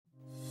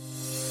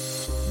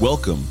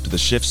Welcome to the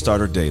Shift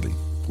Starter Daily,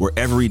 where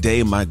every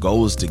day my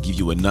goal is to give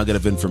you a nugget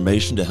of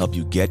information to help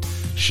you get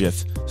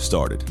shift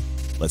started.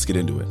 Let's get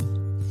into it.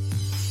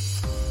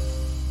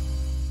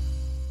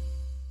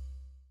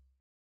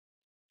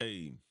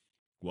 Hey,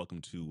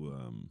 welcome to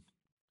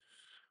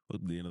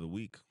the end of the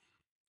week.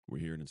 We're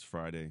here and it's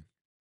Friday,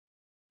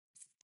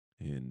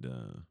 and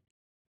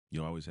I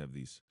always have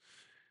these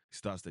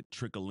thoughts that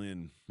trickle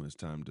in when it's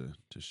time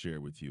to share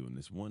with you. And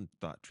this one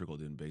thought trickled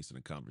in based on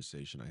a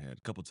conversation I had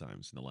a couple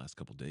times in the last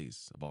couple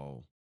days. Of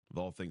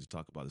all things to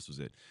talk about, this was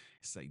it.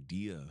 This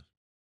idea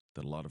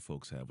that a lot of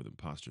folks have with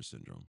imposter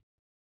syndrome,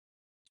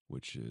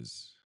 which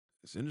is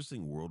this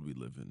interesting world we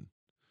live in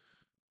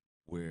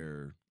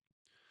where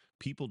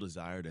people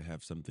desire to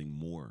have something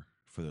more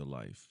for their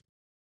life,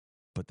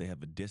 but they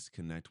have a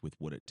disconnect with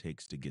what it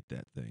takes to get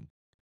that thing.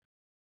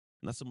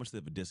 Not so much they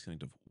have a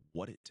disconnect of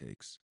what it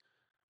takes,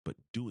 but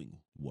doing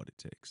what it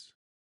takes.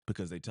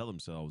 Because they tell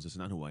themselves, it's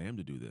not who I am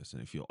to do this. And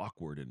they feel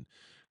awkward and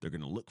they're going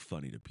to look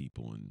funny to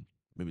people. And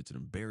maybe it's an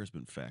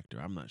embarrassment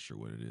factor. I'm not sure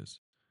what it is.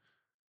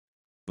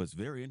 But it's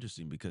very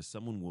interesting because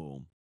someone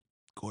will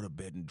go to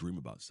bed and dream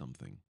about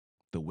something.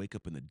 They'll wake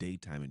up in the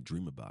daytime and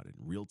dream about it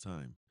in real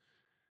time.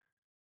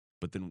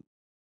 But then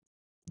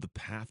the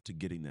path to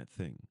getting that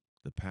thing,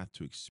 the path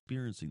to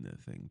experiencing that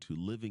thing, to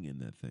living in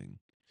that thing,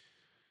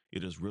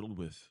 it is riddled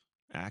with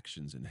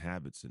actions and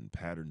habits and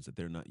patterns that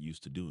they're not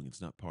used to doing.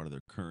 It's not part of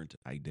their current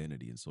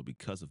identity. And so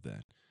because of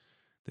that,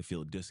 they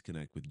feel a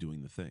disconnect with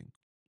doing the thing.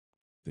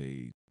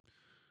 They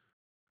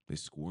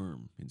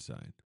squirm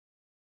inside.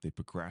 They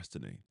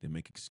procrastinate. They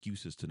make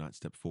excuses to not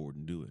step forward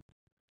and do it.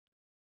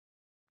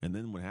 And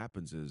then what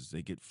happens is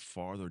they get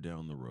farther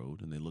down the road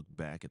and they look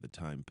back at the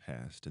time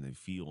past and they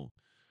feel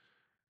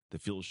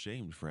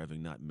ashamed for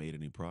having not made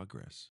any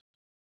progress.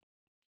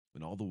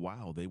 And all the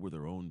while they were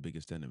their own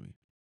biggest enemy.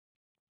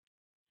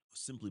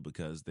 Simply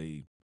because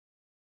they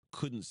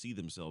couldn't see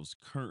themselves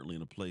currently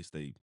in a place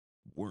they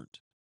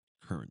weren't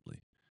currently.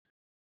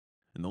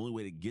 And the only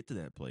way to get to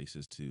that place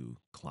is to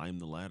climb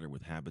the ladder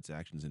with habits,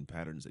 actions, and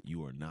patterns that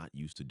you are not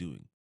used to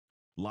doing.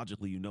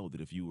 Logically, you know that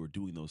if you were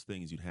doing those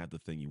things, you'd have the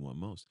thing you want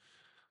most.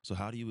 So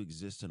how do you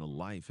exist in a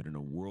life and in a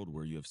world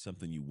where you have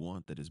something you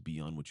want that is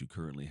beyond what you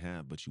currently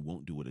have, but you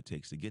won't do what it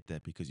takes to get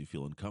that because you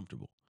feel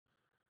uncomfortable?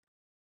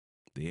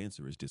 The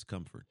answer is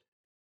discomfort.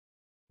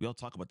 We all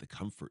talk about the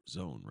comfort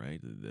zone, right?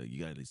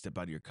 You got to step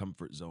out of your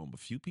comfort zone, but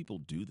few people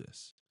do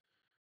this.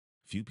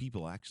 Few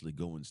people actually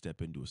go and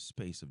step into a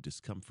space of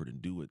discomfort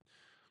and do it,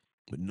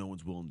 but no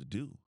one's willing to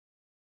do.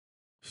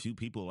 Few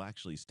people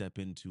actually step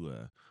into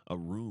a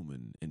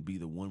room and be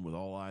the one with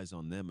all eyes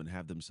on them and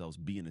have themselves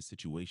be in a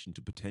situation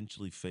to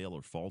potentially fail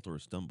or falter or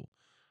stumble.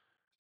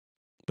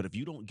 But if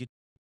you don't get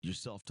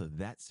yourself to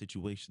that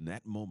situation,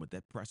 that moment,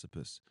 that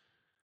precipice,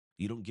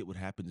 you don't get what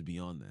happens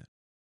beyond that.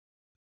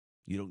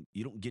 You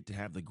don't get to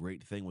have the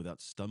great thing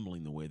without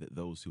stumbling the way that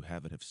those who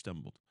have it have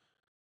stumbled.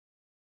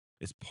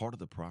 It's part of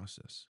the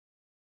process.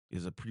 It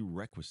is a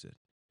prerequisite.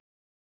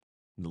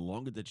 And the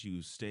longer that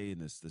you stay in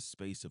this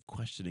space of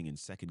questioning and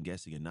second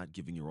guessing and not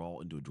giving your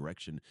all into a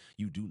direction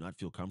you do not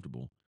feel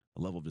comfortable,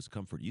 a level of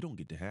discomfort, you don't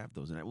get to have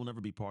those. And that will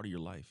never be part of your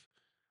life.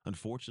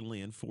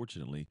 Unfortunately and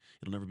fortunately,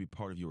 it'll never be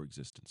part of your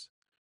existence.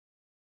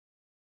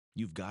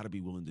 You've got to be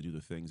willing to do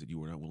the things that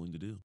you are not willing to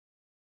do.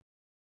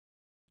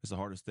 It's the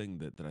hardest thing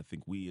that I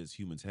think we as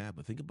humans have.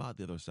 But think about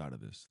the other side of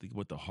this. Think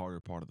about the harder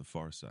part of the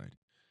far side,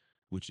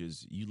 which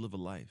is you live a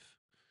life,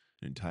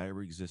 an entire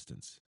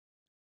existence,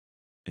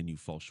 and you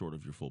fall short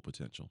of your full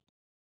potential.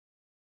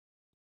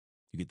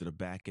 You get to the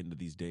back end of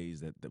these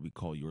days that we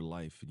call your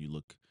life, and you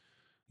look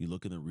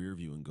in the rear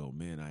view and go,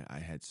 man, I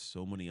had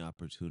so many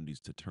opportunities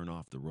to turn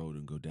off the road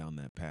and go down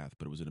that path,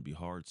 but it was going to be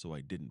hard, so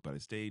I didn't. But I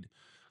stayed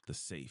the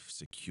safe,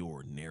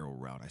 secure, narrow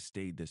route. I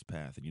stayed this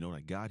path. And you know what?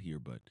 I got here,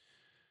 but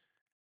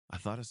I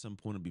thought at some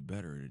point it'd be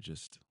better, and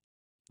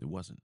it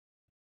wasn't.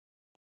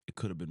 It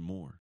could have been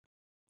more,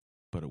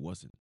 but it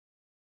wasn't.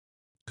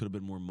 Could have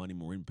been more money,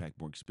 more impact,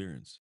 more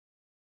experience,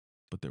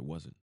 but there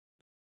wasn't.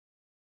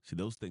 See,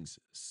 those things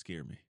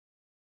scare me.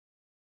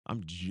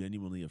 I'm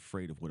genuinely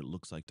afraid of what it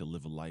looks like to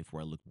live a life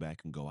where I look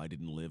back and go, I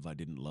didn't live, I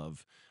didn't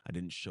love, I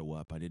didn't show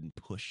up, I didn't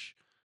push.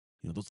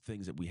 Those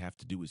things that we have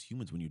to do as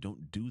humans. When you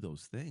don't do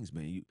those things,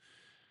 man,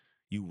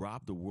 you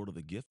rob the world of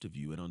the gift of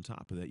you. And on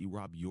top of that, you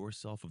rob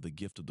yourself of the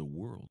gift of the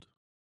world.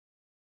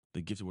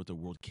 The gift of what the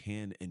world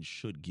can and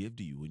should give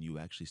to you when you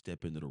actually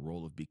step into the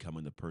role of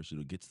becoming the person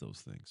who gets those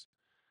things.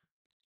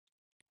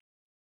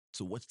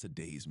 So what's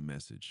today's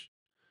message?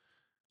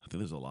 I think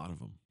there's a lot of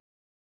them.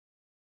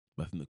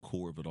 But I think the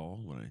core of it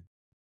all, when I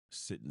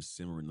sit and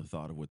simmer in the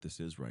thought of what this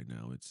is right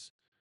now, it's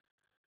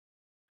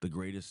the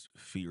greatest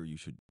fear you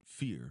should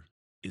fear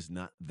is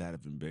not that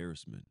of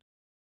embarrassment,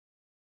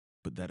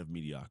 but that of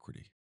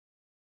mediocrity,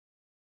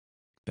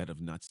 that of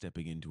not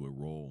stepping into a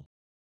role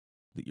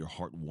that your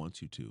heart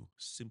wants you to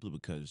simply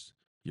because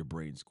your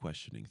brain's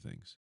questioning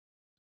things.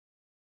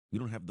 We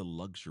don't have the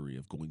luxury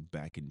of going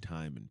back in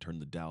time and turn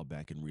the dial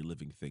back and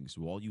reliving things.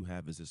 So all you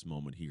have is this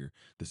moment here,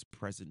 this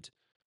present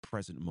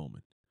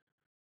moment.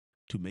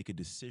 to make a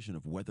decision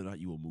of whether or not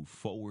you will move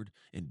forward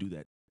and do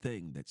that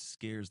thing that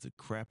scares the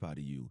crap out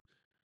of you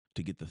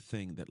to get the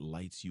thing that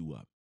lights you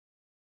up.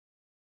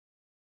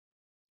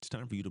 It's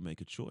time for you to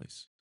make a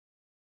choice,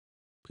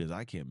 because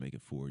I can't make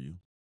it for you.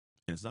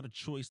 And it's not a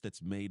choice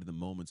that's made in the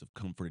moments of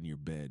comfort in your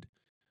bed,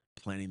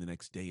 planning the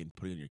next day and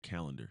putting it on your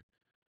calendar.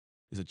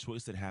 It's a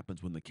choice that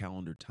happens when the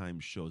calendar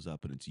time shows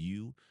up, and it's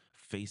you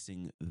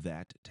facing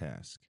that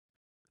task,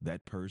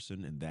 that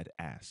person, and that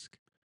ask.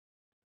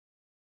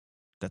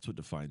 That's what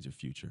defines your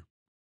future.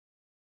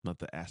 Not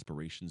the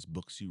aspirations,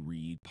 books you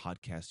read,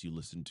 podcasts you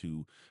listen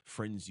to,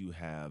 friends you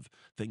have,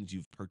 things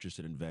you've purchased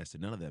and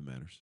invested. None of that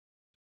matters.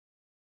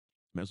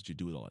 It matters what you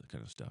do with all that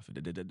kind of stuff.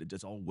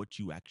 It's all what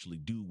you actually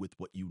do with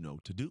what you know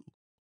to do.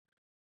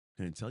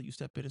 And until you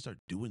step in and start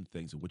doing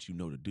things and what you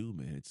know to do,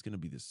 man, it's going to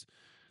be this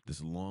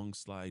long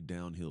slide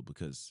downhill,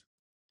 because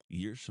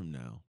years from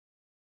now,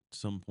 at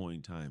some point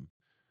in time,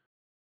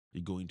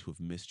 you're going to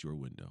have missed your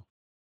window.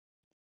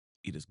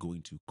 It is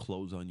going to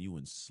close on you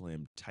and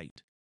slam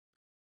tight.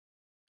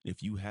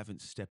 If you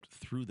haven't stepped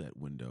through that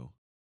window,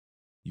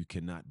 you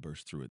cannot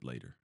burst through it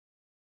later.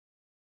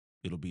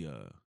 It'll be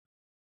a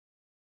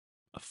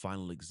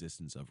final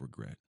existence of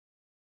regret.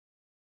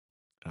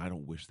 And I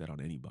don't wish that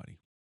on anybody,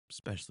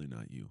 especially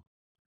not you.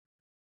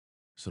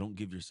 So don't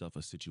give yourself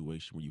a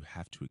situation where you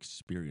have to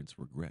experience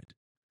regret.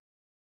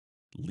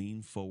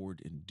 Lean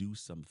forward and do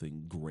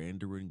something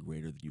grander and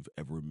greater than you've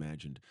ever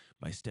imagined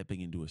by stepping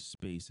into a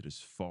space that is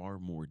far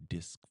more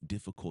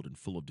difficult and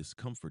full of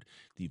discomfort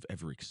than you've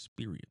ever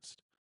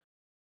experienced.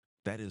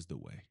 That is the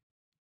way.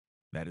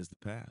 That is the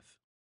path.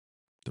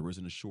 There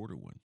isn't a shorter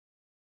one.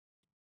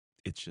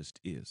 It just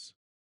is.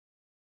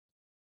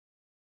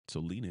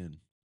 So lean in,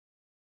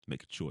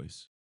 make a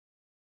choice,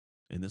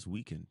 and this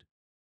weekend,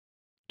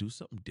 do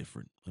something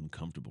different,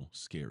 uncomfortable,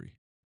 scary,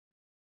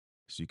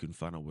 so you can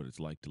find out what it's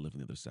like to live on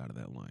the other side of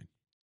that line.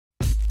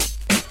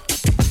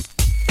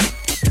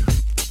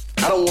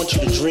 I don't want you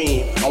to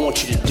dream, I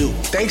want you to do.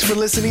 Thanks for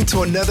listening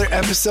to another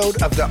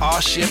episode of the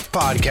Off Shift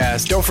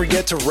Podcast. Don't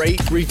forget to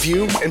rate,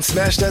 review, and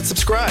smash that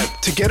subscribe.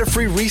 To get a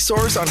free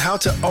resource on how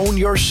to own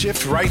your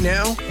shift right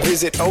now,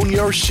 visit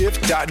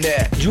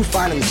ownyourshift.net. You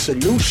finding a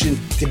solution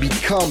to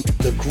become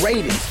the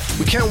greatest.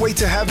 We can't wait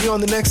to have you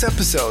on the next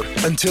episode.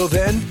 Until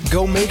then,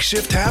 go make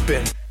shift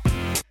happen.